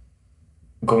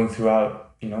going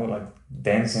throughout, like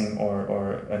dancing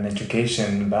or an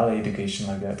education, ballet education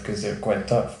like that, because they're quite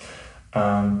tough.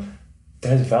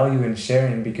 There's value in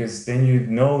sharing, because then you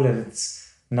know that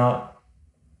it's not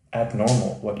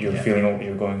abnormal what you're feeling or what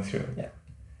you're going through.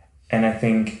 And I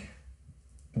think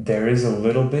there is a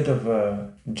little bit of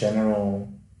a general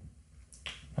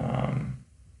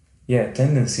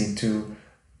tendency to,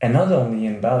 and not only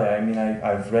in ballet. I mean,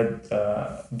 I've read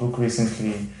a book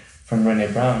recently from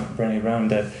Brené Brown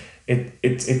that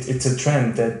it's a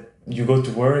trend that you go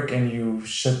to work and you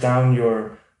shut down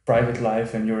your private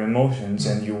life and your emotions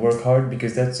and you work hard,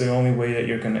 because that's the only way that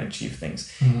you're going to achieve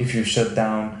things. If you shut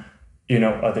down,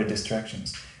 other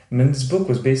distractions. I mean, this book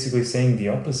was basically saying the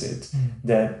opposite,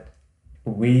 that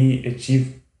we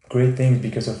achieve great things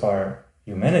because of our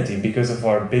humanity, because of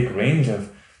our big range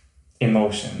of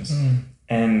emotions.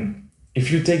 And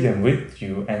if you take them with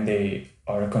you and they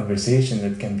are a conversation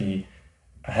that can be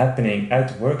happening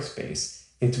at workspace,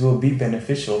 it will be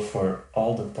beneficial for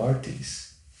all the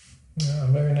parties. Yeah,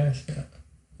 very nice.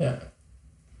 Yeah.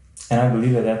 And I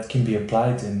believe that can be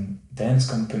applied in dance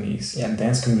companies and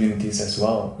dance communities as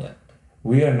well. Yeah.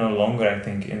 We are no longer, I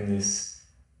think, in this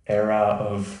era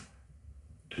of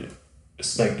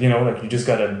like you just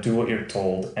gotta do what you're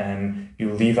told and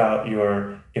you leave out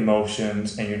your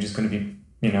emotions and you're just gonna be,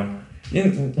 I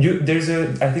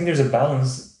think there's a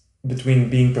balance between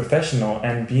being professional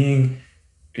and being,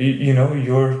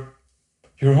 your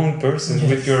own person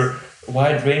with your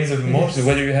wide range of emotions,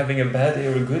 whether you're having a bad day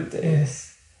or a good day.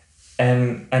 Yes.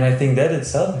 And I think that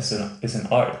itself is an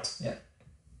art. Yeah.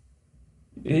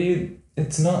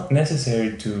 It's not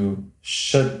necessary to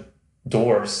shut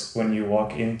doors when you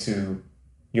walk into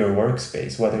your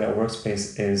workspace, whether that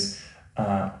workspace is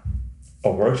a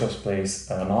workshop space,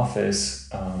 an office,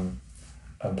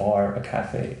 a bar, a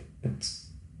cafe.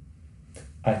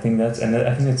 I think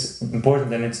it's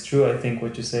important, and it's true. I think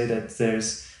what you say, that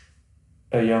there's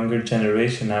a younger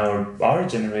generation now, or our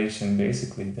generation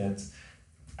basically, that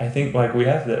I think like we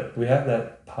have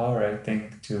that power, I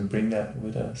think, to bring that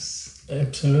with us.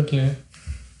 Absolutely.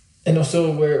 And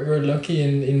also we're lucky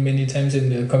in many times in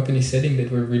the company setting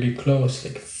that we're really close,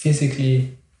 like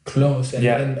physically close,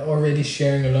 and already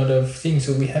sharing a lot of things.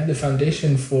 So we have the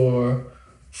foundation for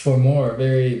more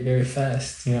very, very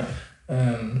fast. Yeah.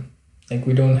 Like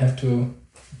we don't have to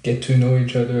get to know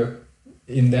each other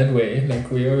in that way. Like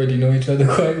we already know each other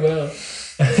quite well.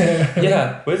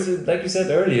 Yeah, but like you said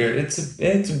earlier, it's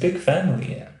a big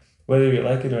family. Yeah. Whether you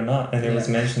like it or not. And it was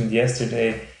mentioned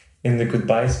yesterday in the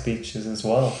goodbye speeches as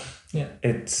well. Yeah.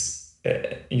 It's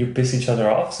you piss each other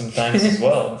off sometimes as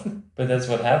well. But that's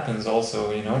what happens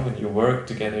also, you know, when you work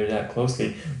together that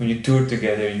closely, when you tour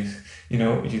together, you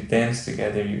know, you dance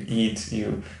together, you eat,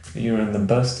 you're on the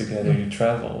bus together, you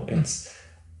travel. It's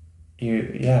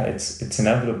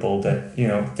inevitable that, you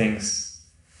know, things,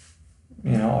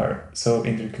 you know, are so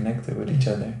interconnected with each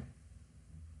other.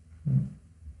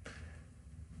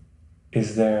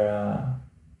 Is there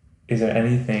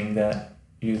anything that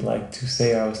you'd like to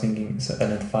say? I was thinking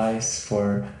an advice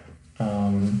for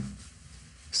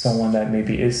someone that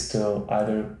maybe is still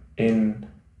either in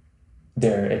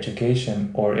their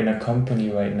education or in a company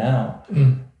right now.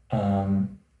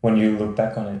 When you look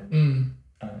back on it,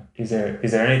 is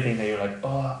there anything that you're like,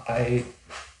 oh,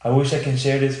 I wish I can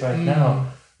share this right now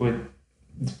with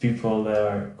the people that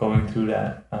are going through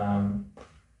that?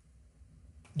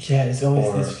 It's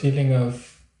always this feeling of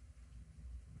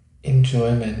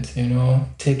enjoyment, you know,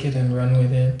 take it and run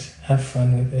with it, have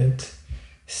fun with it.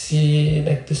 See,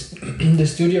 like the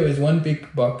studio is one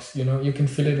big box, you know, you can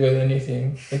fill it with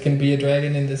anything. There can be a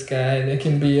dragon in the sky, there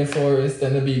can be a forest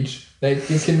and a beach. Like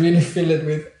you can really fill it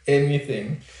with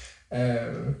anything.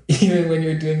 Even when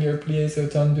you're doing your pliés or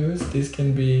tendus, this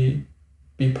can be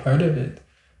part of it.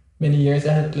 Many years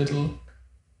I had a little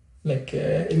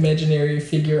imaginary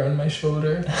figure on my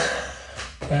shoulder.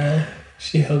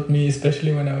 She helped me,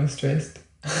 especially when I was stressed.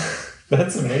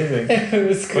 That's amazing. It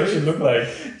was what did she look like?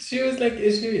 She was like,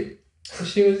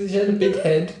 she had a big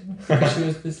head. She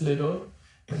was this little,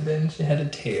 and then she had a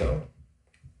tail.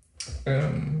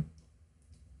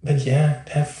 But yeah,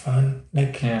 have fun.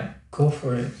 Go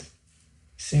for it.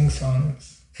 Sing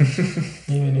songs,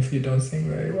 even if you don't sing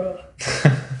very well.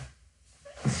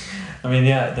 I mean,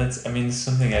 it's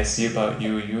something I see about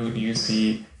you. You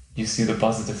see the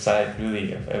positive side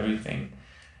really of everything,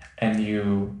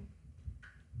 and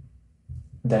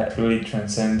that really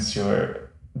transcends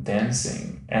your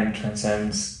dancing and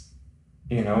transcends,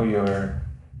 you know,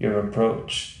 your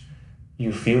approach.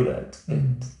 You feel that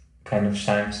it kind of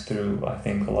shines through, I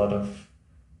think, a lot of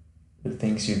the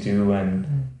things you do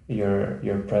and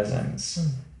your presence.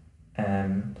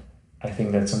 And I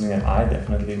think that's something that I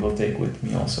definitely will take with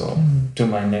me also to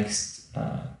my next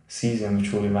season,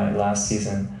 which will be my last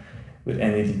season with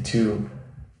NED2.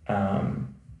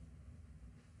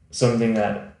 Something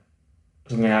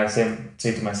I say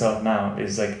to myself now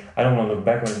is like, I don't want to look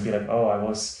back on it and be like, oh,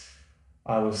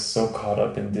 I was so caught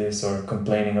up in this or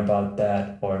complaining about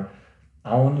that, or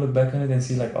I want to look back on it and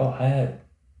see like, oh, I had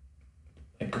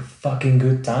like a fucking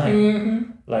good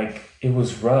time. Like it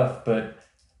was rough, but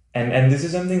and this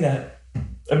is something that,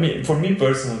 I mean, for me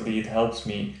personally, it helps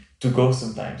me to go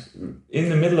sometimes in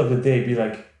the middle of the day, be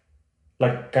like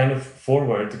kind of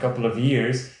forward a couple of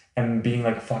years and being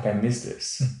like, fuck, I missed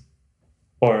this.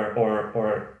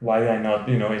 Or why did I not,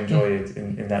 you know, enjoy it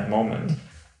in that moment?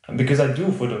 Because I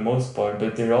do for the most part,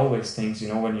 but there are always things, you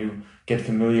know, when you get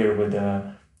familiar with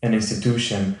an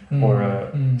institution or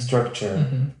a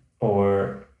structure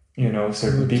or, you know,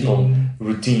 certain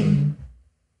routine,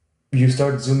 you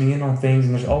start zooming in on things,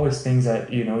 and there's always things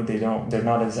that, you know, they're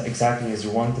not exactly as you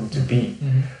want them to be.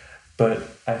 But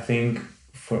I think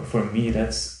for me,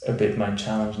 that's a bit my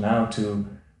challenge now, to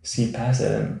see past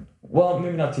it, and well,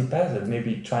 maybe not see past it,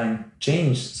 maybe try and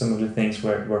change some of the things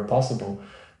where possible,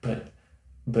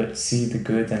 but see the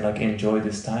good and like enjoy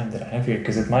this time that I have here,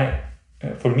 because it might,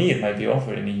 for me, it might be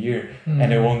over in a year,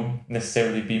 and it won't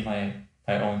necessarily be my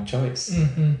own choice.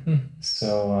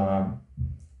 So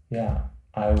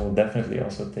I will definitely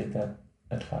also take that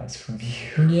advice from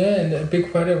you. Yeah, and a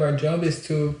big part of our job is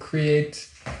to create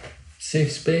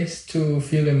safe space to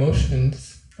feel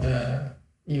emotions.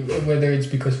 Whether it's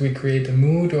because we create a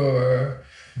mood or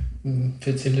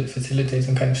facilitate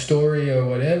some kind of story or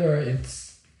whatever,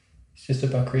 it's just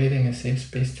about creating a safe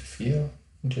space to feel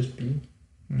and just be.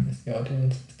 as the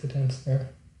audience, as the dancer.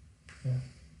 Yeah.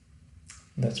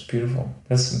 That's beautiful.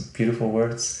 That's some beautiful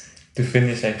words to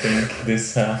finish, I think,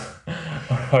 this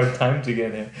our time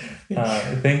together.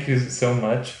 Thank you so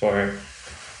much for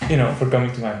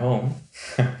coming to my home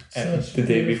the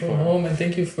day before. Home, and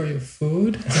thank you for your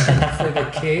food. Thank you for the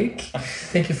cake.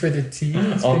 Thank you for the tea.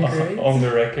 It's been great. On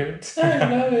the record. I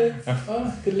love it.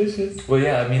 Oh, delicious. Well,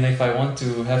 yeah, I mean, if I want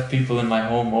to have people in my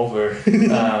home over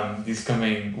these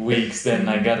coming weeks, then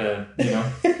I gotta,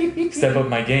 step up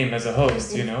my game as a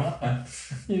host,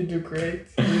 You do great.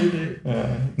 Really.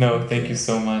 No, thank you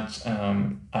so much.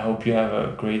 I hope you have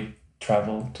a great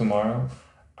travel tomorrow.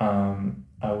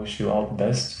 I wish you all the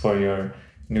best for your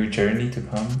new journey to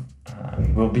come.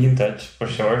 We'll be in touch for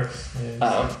sure.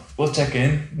 Yes. We'll check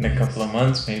in a couple of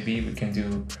months. Maybe we can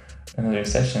do another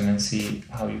session and see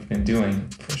how you've been doing.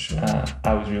 For sure.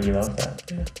 I would really love that.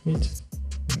 Yeah, me too.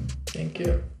 Thank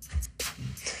you.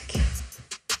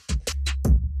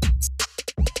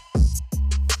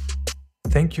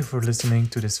 Thank you for listening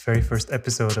to this very first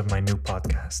episode of my new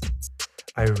podcast.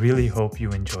 I really hope you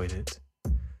enjoyed it.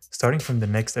 Starting from the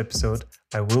next episode,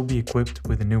 I will be equipped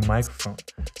with a new microphone,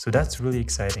 so that's really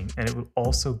exciting, and it will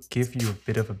also give you a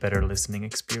bit of a better listening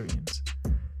experience.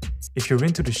 If you're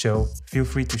into the show, feel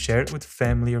free to share it with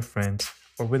family or friends,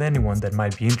 or with anyone that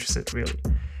might be interested, really.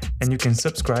 And you can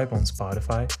subscribe on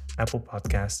Spotify, Apple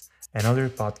Podcasts, and other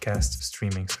podcast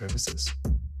streaming services.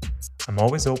 I'm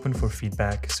always open for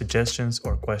feedback, suggestions,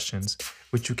 or questions,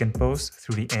 which you can post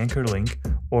through the Anchor link,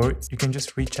 or you can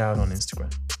just reach out on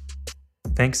Instagram.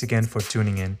 Thanks again for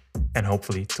tuning in, and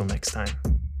hopefully till next time.